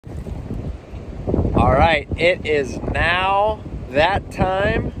All right, it is now that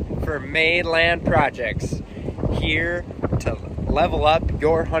time for May land projects. Here to level up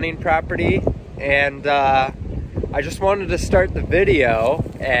your hunting property, and I just wanted to start the video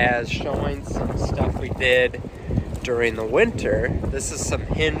as showing some stuff we did during the winter. This is some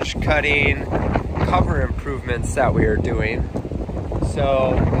hinge cutting, cover improvements that we are doing.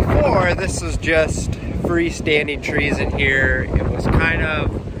 So before, this was just freestanding trees in here. It was kind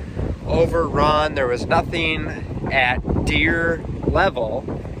of overrun. There was nothing at deer level.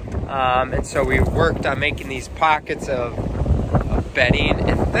 And so we worked on making these pockets of bedding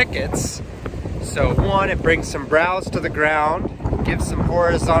and thickets. So one, it brings some browse to the ground, gives some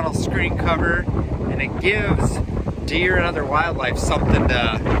horizontal screen cover, and it gives deer and other wildlife something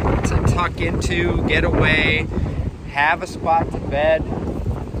to tuck into, get away, have a spot to bed.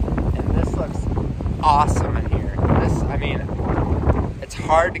 And this looks awesome in here. I mean, it's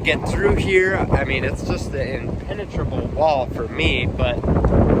hard to get through here. I mean, it's just an impenetrable wall for me, but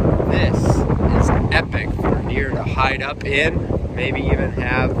this is epic for deer to hide up in, maybe even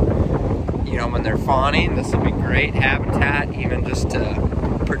have, you know, when they're fawning, this would be great habitat, even just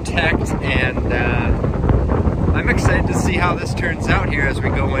to protect. And I'm excited to see how this turns out here as we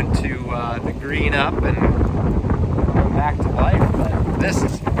go into the green up and go back to life. But this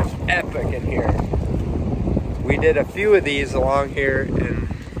is epic in here. We did a few of these along here, and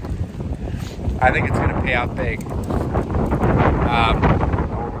I think it's going to pay off big.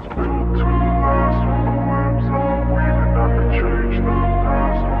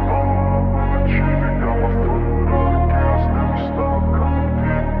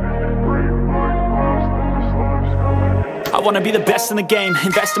 I wanna be the best in the game,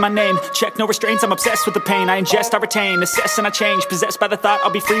 invest in my name, check no restraints, I'm obsessed with the pain. I ingest, I retain, assess and I change, possessed by the thought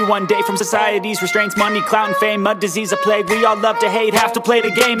I'll be free one day from society's restraints. Money, clout and fame, mud, disease, a plague. We all love to hate, have to play the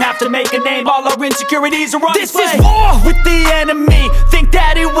game, have to make a name. All our insecurities are on display. This is war with the enemy, think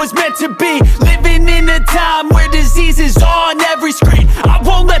that it was meant to be. Living in a time where disease is on every screen. I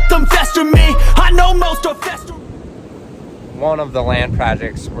won't let them fester me, I know most are fester. One of the land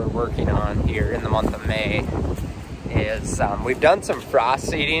projects we're working on here in the month of May is we've done some frost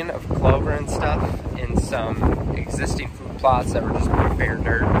seeding of clover and stuff in some existing food plots that were just bare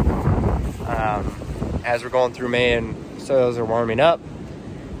dirt. As we're going through May and soils are warming up,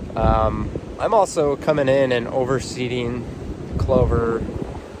 I'm also coming in and overseeding clover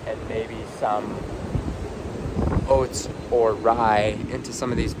and maybe some oats or rye into some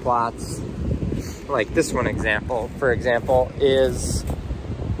of these plots. Like this one for example, is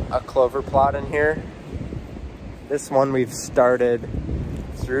a clover plot in here. This one we've started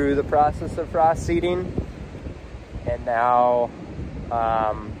through the process of frost seeding, and now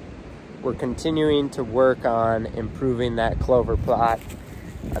we're continuing to work on improving that clover plot.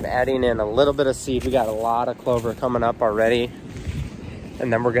 I'm adding in a little bit of seed. We got a lot of clover coming up already,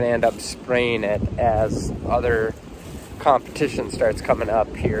 and then we're gonna end up spraying it as other competition starts coming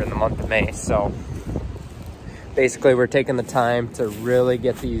up here in the month of May. So basically we're taking the time to really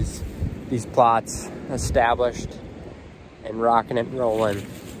get these plots established and rocking and rolling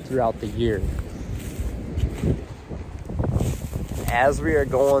throughout the year. As we are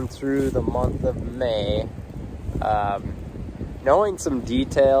going through the month of May, knowing some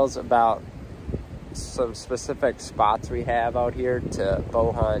details about some specific spots we have out here to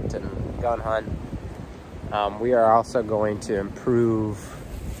bow hunt and gun hunt, we are also going to improve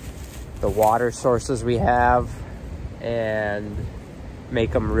the water sources we have and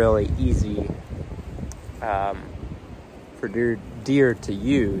make them really easy for deer to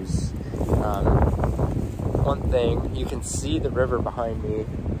use. One thing, you can see the river behind me.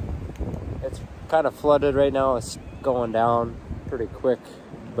 It's kind of flooded right now. It's going down pretty quick,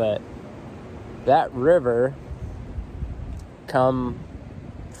 but that river come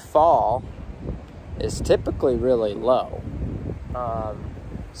fall is typically really low.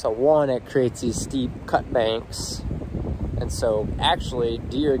 So one, it creates these steep cut banks, and so actually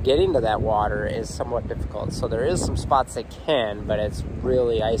deer getting to that water is somewhat difficult. So there is some spots they can, but it's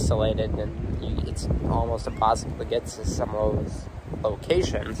really isolated, and it's almost impossible to get to some of those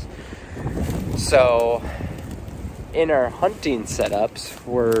locations. So in our hunting setups,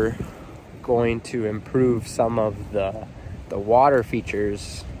 we're going to improve some of the water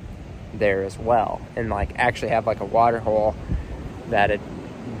features there as well, and like actually have like a water hole that a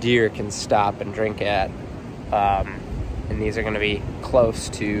deer can stop and drink at. And these are going to be close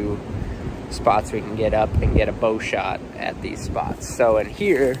to spots we can get up and get a bow shot at these spots. So in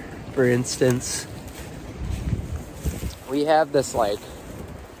here, for instance, we have this like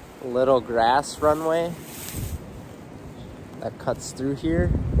little grass runway that cuts through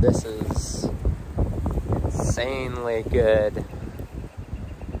here. This is insanely good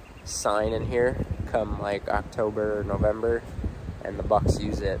sign in here come like October or November, and the bucks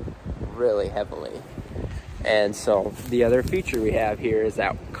use it really heavily. And so the other feature we have here is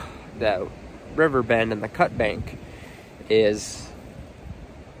that the river bend and the cut bank is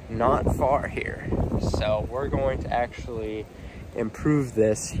not far here. So we're going to actually improve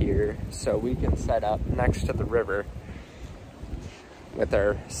this here so we can set up next to the river with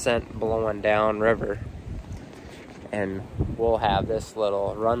our scent blowing down river, and we'll have this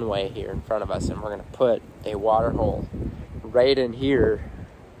little runway here in front of us, and we're going to put a water hole right in here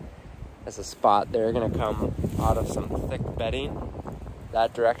as a spot. They're going to come out of some thick bedding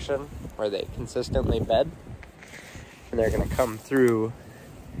that direction where they consistently bed, and they're going to come through,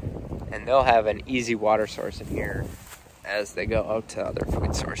 and they'll have an easy water source in here as they go out to other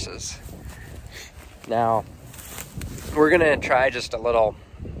food sources. Now we're going to try just a little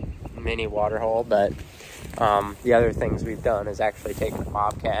mini water hole, but the other things we've done is actually taking a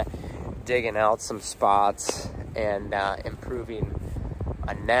bobcat, digging out some spots, and improving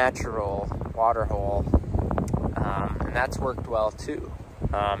a natural water hole, and that's worked well too.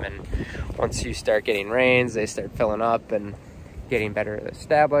 And once you start getting rains, they start filling up and getting better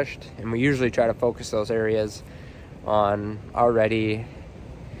established, and we usually try to focus those areas on already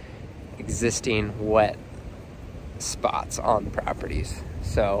existing wet spots on the properties.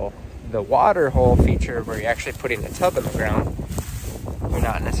 So the water hole feature, where you're actually putting a tub in the ground, you're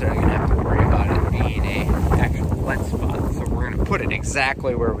not necessarily going to have to worry about it being a actual wet spot. So we're going to put it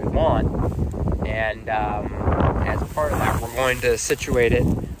exactly where we want, and as part of that, we're going to situate it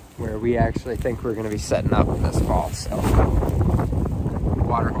where we actually think we're going to be setting up this fall. So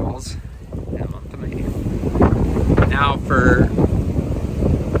water holes in the month of May. Now for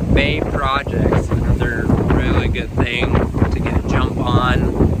May projects, another really good thing to get a jump on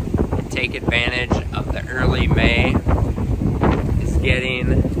and take advantage of the early May is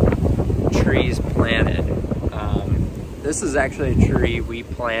getting trees planted. This is actually a tree we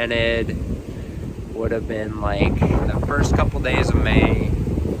planted, would have been like the first couple days of May.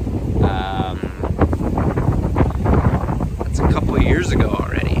 That's a couple of years ago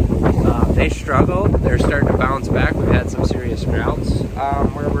already. They struggled. They're starting to bounce back. We've had some serious droughts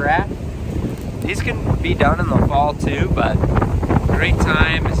where we're at. These can be done in the fall too, but great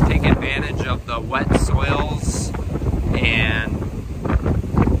time is take advantage of the wet soils and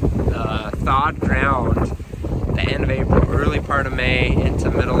the thawed ground the end of April, early part of May into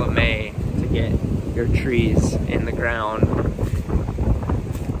middle of May to get your trees in the ground.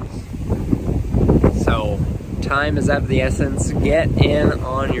 So time is of the essence. Get in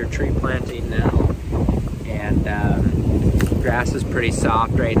on your tree planting now, and grass is pretty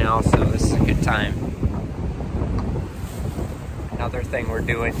soft right now, so this is a good time. Another thing we're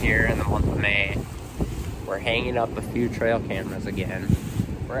doing here in the month of May, we're hanging up a few trail cameras again.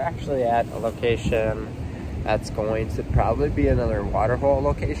 We're actually at a location that's going to probably be another water hole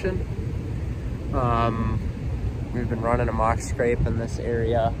location. We've been running a mock scrape in this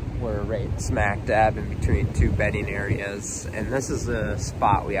area. We're right smack dab in between two bedding areas, and this is a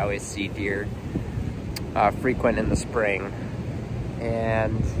spot we always see deer frequent in the spring.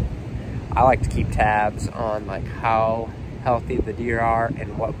 And I like to keep tabs on like how healthy the deer are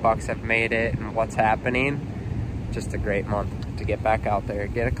and what bucks have made it and what's happening. Just a great month to get back out there,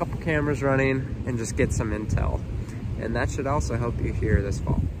 get a couple cameras running, and just get some intel. And that should also help you here this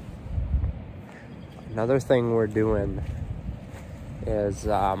fall. Another thing we're doing is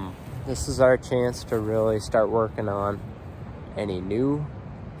this is our chance to really start working on any new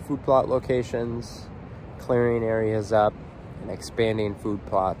food plot locations, clearing areas up, and expanding food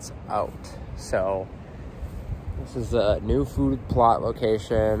plots out. So this is a new food plot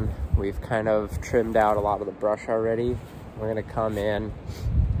location. We've kind of trimmed out a lot of the brush already. We're gonna come in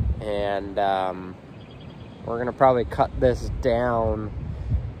and we're gonna probably cut this down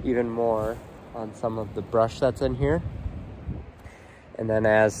even more on some of the brush that's in here. And then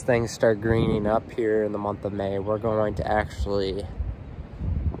as things start greening up here in the month of May, we're going to actually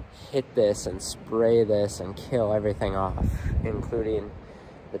hit this and spray this and kill everything off, including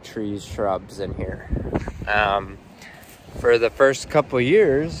the trees, shrubs in here. For the first couple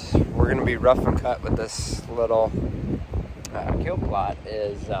years, we're gonna be rough and cut with this little kill plot.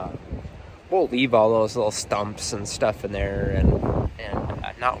 We'll leave all those little stumps and stuff in there and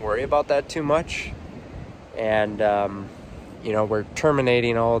not worry about that too much. And you know, we're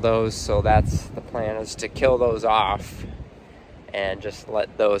terminating all of those, so that's the plan, is to kill those off and just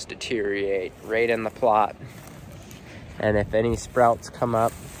let those deteriorate right in the plot. And if any sprouts come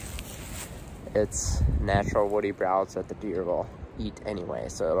up, it's natural woody sprouts that the deer will eat anyway,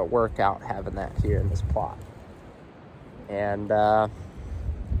 so it'll work out having that here in this plot. And,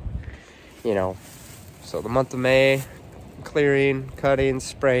 you know, so the month of May, clearing, cutting,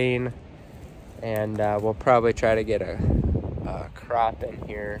 spraying, and we'll probably try to get a crop in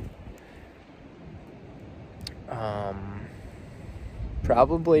here.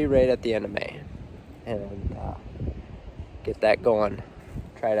 Probably right at the end of May, and get that going.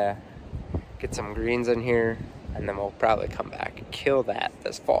 Try to get some greens in here, and then we'll probably come back and kill that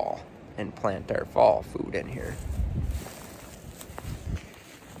this fall and plant our fall food in here.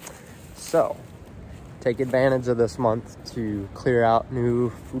 So take advantage of this month to clear out new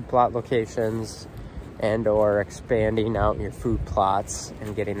food plot locations and or expanding out your food plots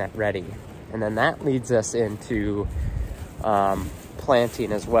and getting that ready. And then that leads us into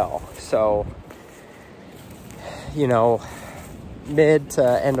planting as well. So, you know, mid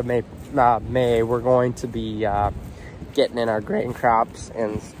to end of May, we're going to be getting in our grain crops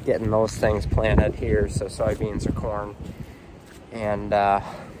and getting those things planted here. So soybeans or corn, and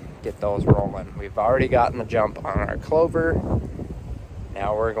get those rolling. We've already gotten the jump on our clover.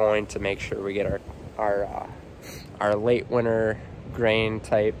 Now we're going to make sure we get our late winter grain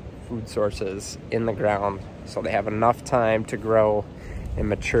type food sources in the ground so they have enough time to grow and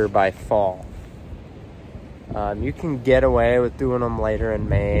mature by fall. You can get away with doing them later in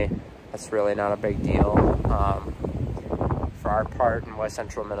May. That's really not a big deal. For our part in West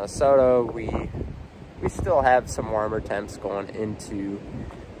Central Minnesota, we still have some warmer temps going into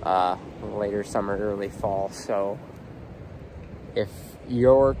later summer, early fall. So if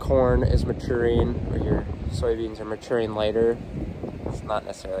your corn is maturing or your soybeans are maturing later, it's not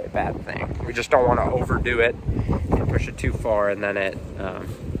necessarily a bad thing. We just don't want to overdo it and push it too far, and then it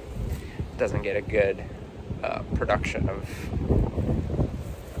doesn't get a good production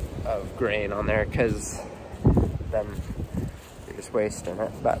of grain on there, because then you're just wasting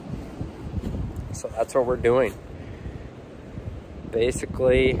it. But so that's what we're doing.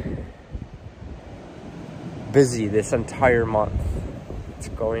 Basically busy this entire month. It's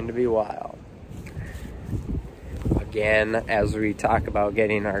going to be wild. Again, as we talk about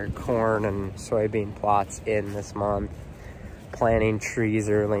getting our corn and soybean plots in this month, planting trees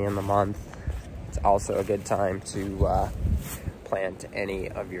early in the month, it's also a good time to plant any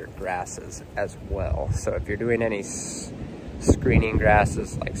of your grasses as well. So if you're doing any screening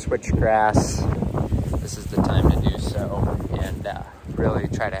grasses like switchgrass, this is the time to do so, and really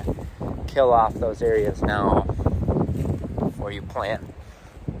try to kill off those areas now before you plant.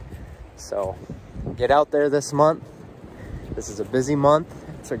 So get out there this month. This is a busy month.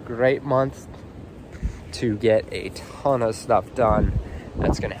 It's a great month to get a ton of stuff done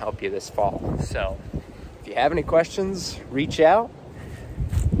that's going to help you this fall. So if you have any questions, reach out.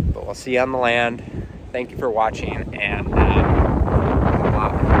 But we'll see you on the land. Thank you for watching, and